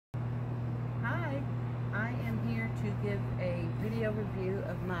give a video review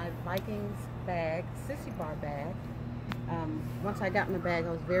of my Vikings bag, Sissy bar bag. Once I got my bag,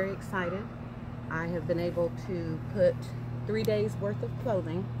 I was very excited. I have been able to put 3 days worth of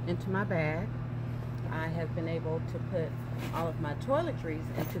clothing into my bag. I have been able to put all of my toiletries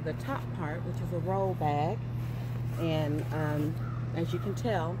into the top part, which is a roll bag. And as you can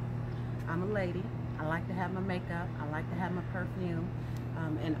tell, I'm a lady. I like to have my makeup. I like to have my perfume.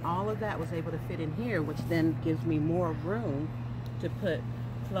 And all of that was able to fit in here, which then gives me more room to put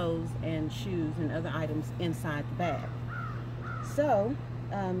clothes and shoes and other items inside the bag. So,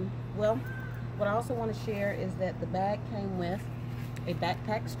 well, what I also want to share is that the bag came with a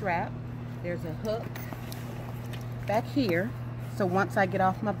backpack strap. There's a hook back here. So once I get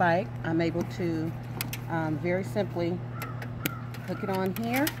off my bike, I'm able to very simply hook it on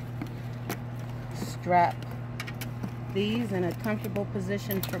here, strap these in a comfortable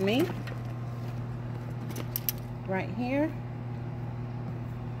position for me right here,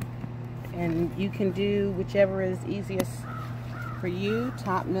 and you can do whichever is easiest for you,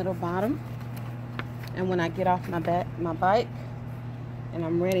 top, middle, bottom. And when I get off my bike and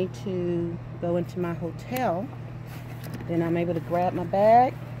I'm ready to go into my hotel, then I'm able to grab my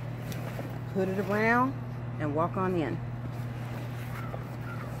bag, put it around, and walk on in.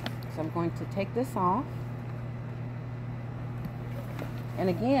 So I'm going to take this off. And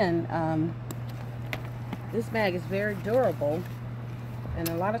again, this bag is very durable, and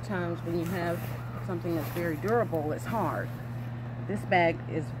a lot of times when you have something that's very durable, it's hard. This bag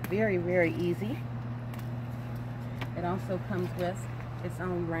is very, very easy. It also comes with its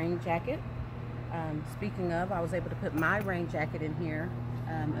own rain jacket. Speaking of, I was able to put my rain jacket in here,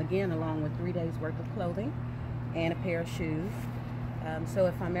 again, along with 3 days worth of clothing and a pair of shoes. So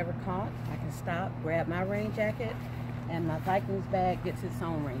if I'm ever caught, I can stop, grab my rain jacket, and my Vikings bag gets its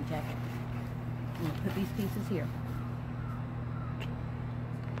own rain jacket. I'm going to put these pieces here.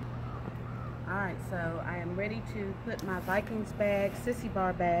 Alright, so I am ready to put my Vikings bag, Sissy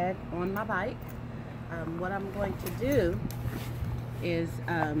bar bag, on my bike. What I'm going to do is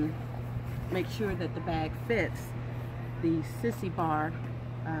make sure that the bag fits the Sissy bar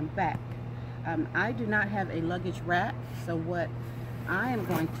back. I do not have a luggage rack, so what I am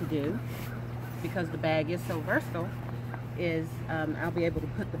going to do, because the bag is so versatile, is I'll be able to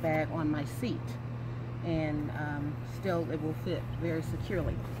put the bag on my seat, and still it will fit very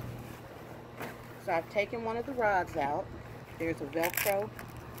securely. So I've taken one of the rods out. There's a Velcro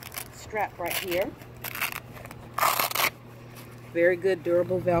strap right here. Very good,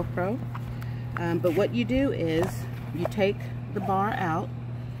 durable Velcro. But what you do is you take the bar out,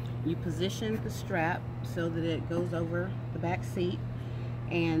 you position the strap so that it goes over the back seat,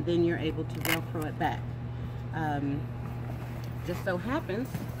 and then you're able to Velcro it back. Just so happens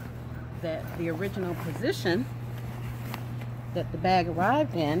that the original position that the bag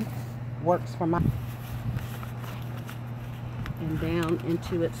arrived in works for my, and down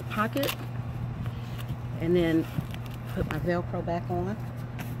into its pocket, and then put my Velcro back on,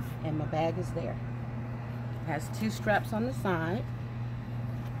 and my bag is there. It has two straps on the side.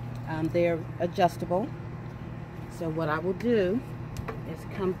 They're adjustable. So what I will do is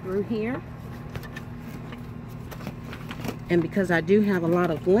come through here, and because I do have a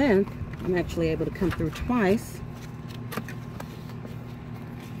lot of length, I'm actually able to come through twice.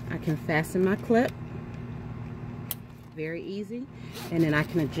 I can fasten my clip, very easy, and then I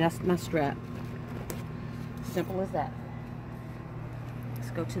can adjust my strap. Simple as that.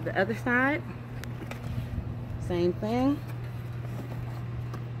 Let's go to the other side. Same thing.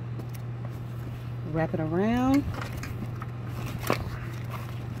 Wrap it around.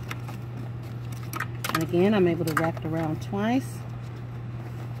 And again, I'm able to wrap it around twice.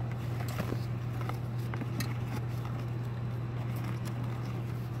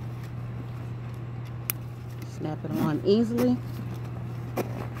 Snap it on easily.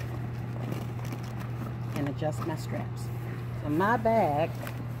 And adjust my straps. So my bag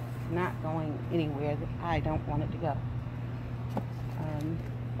is not going anywhere that I don't want it to go.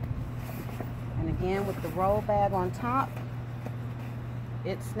 And again, with the roll bag on top,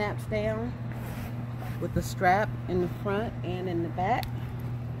 it snaps down with the strap in the front and in the back,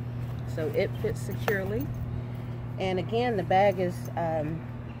 so it fits securely. And again, the bag is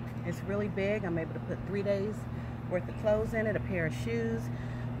really big. I'm able to put 3 days worth of clothes in it, a pair of shoes,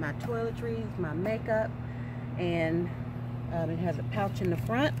 my toiletries, my makeup, and it has a pouch in the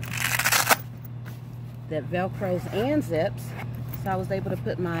front that velcros and zips, so I was able to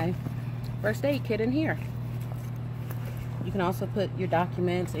put my first aid kit in here. You can also put your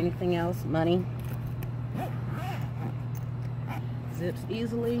documents, anything else, money. Zips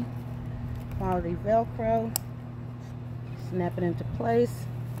easily. Quality Velcro. snap it into place,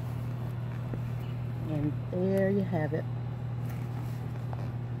 and there you have it.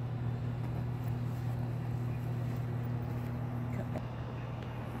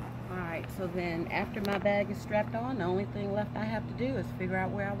 Alright, so then after my bag is strapped on, the only thing left I have to do is figure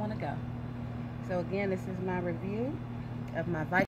out where I want to go. So again, this is my review of my Vikings.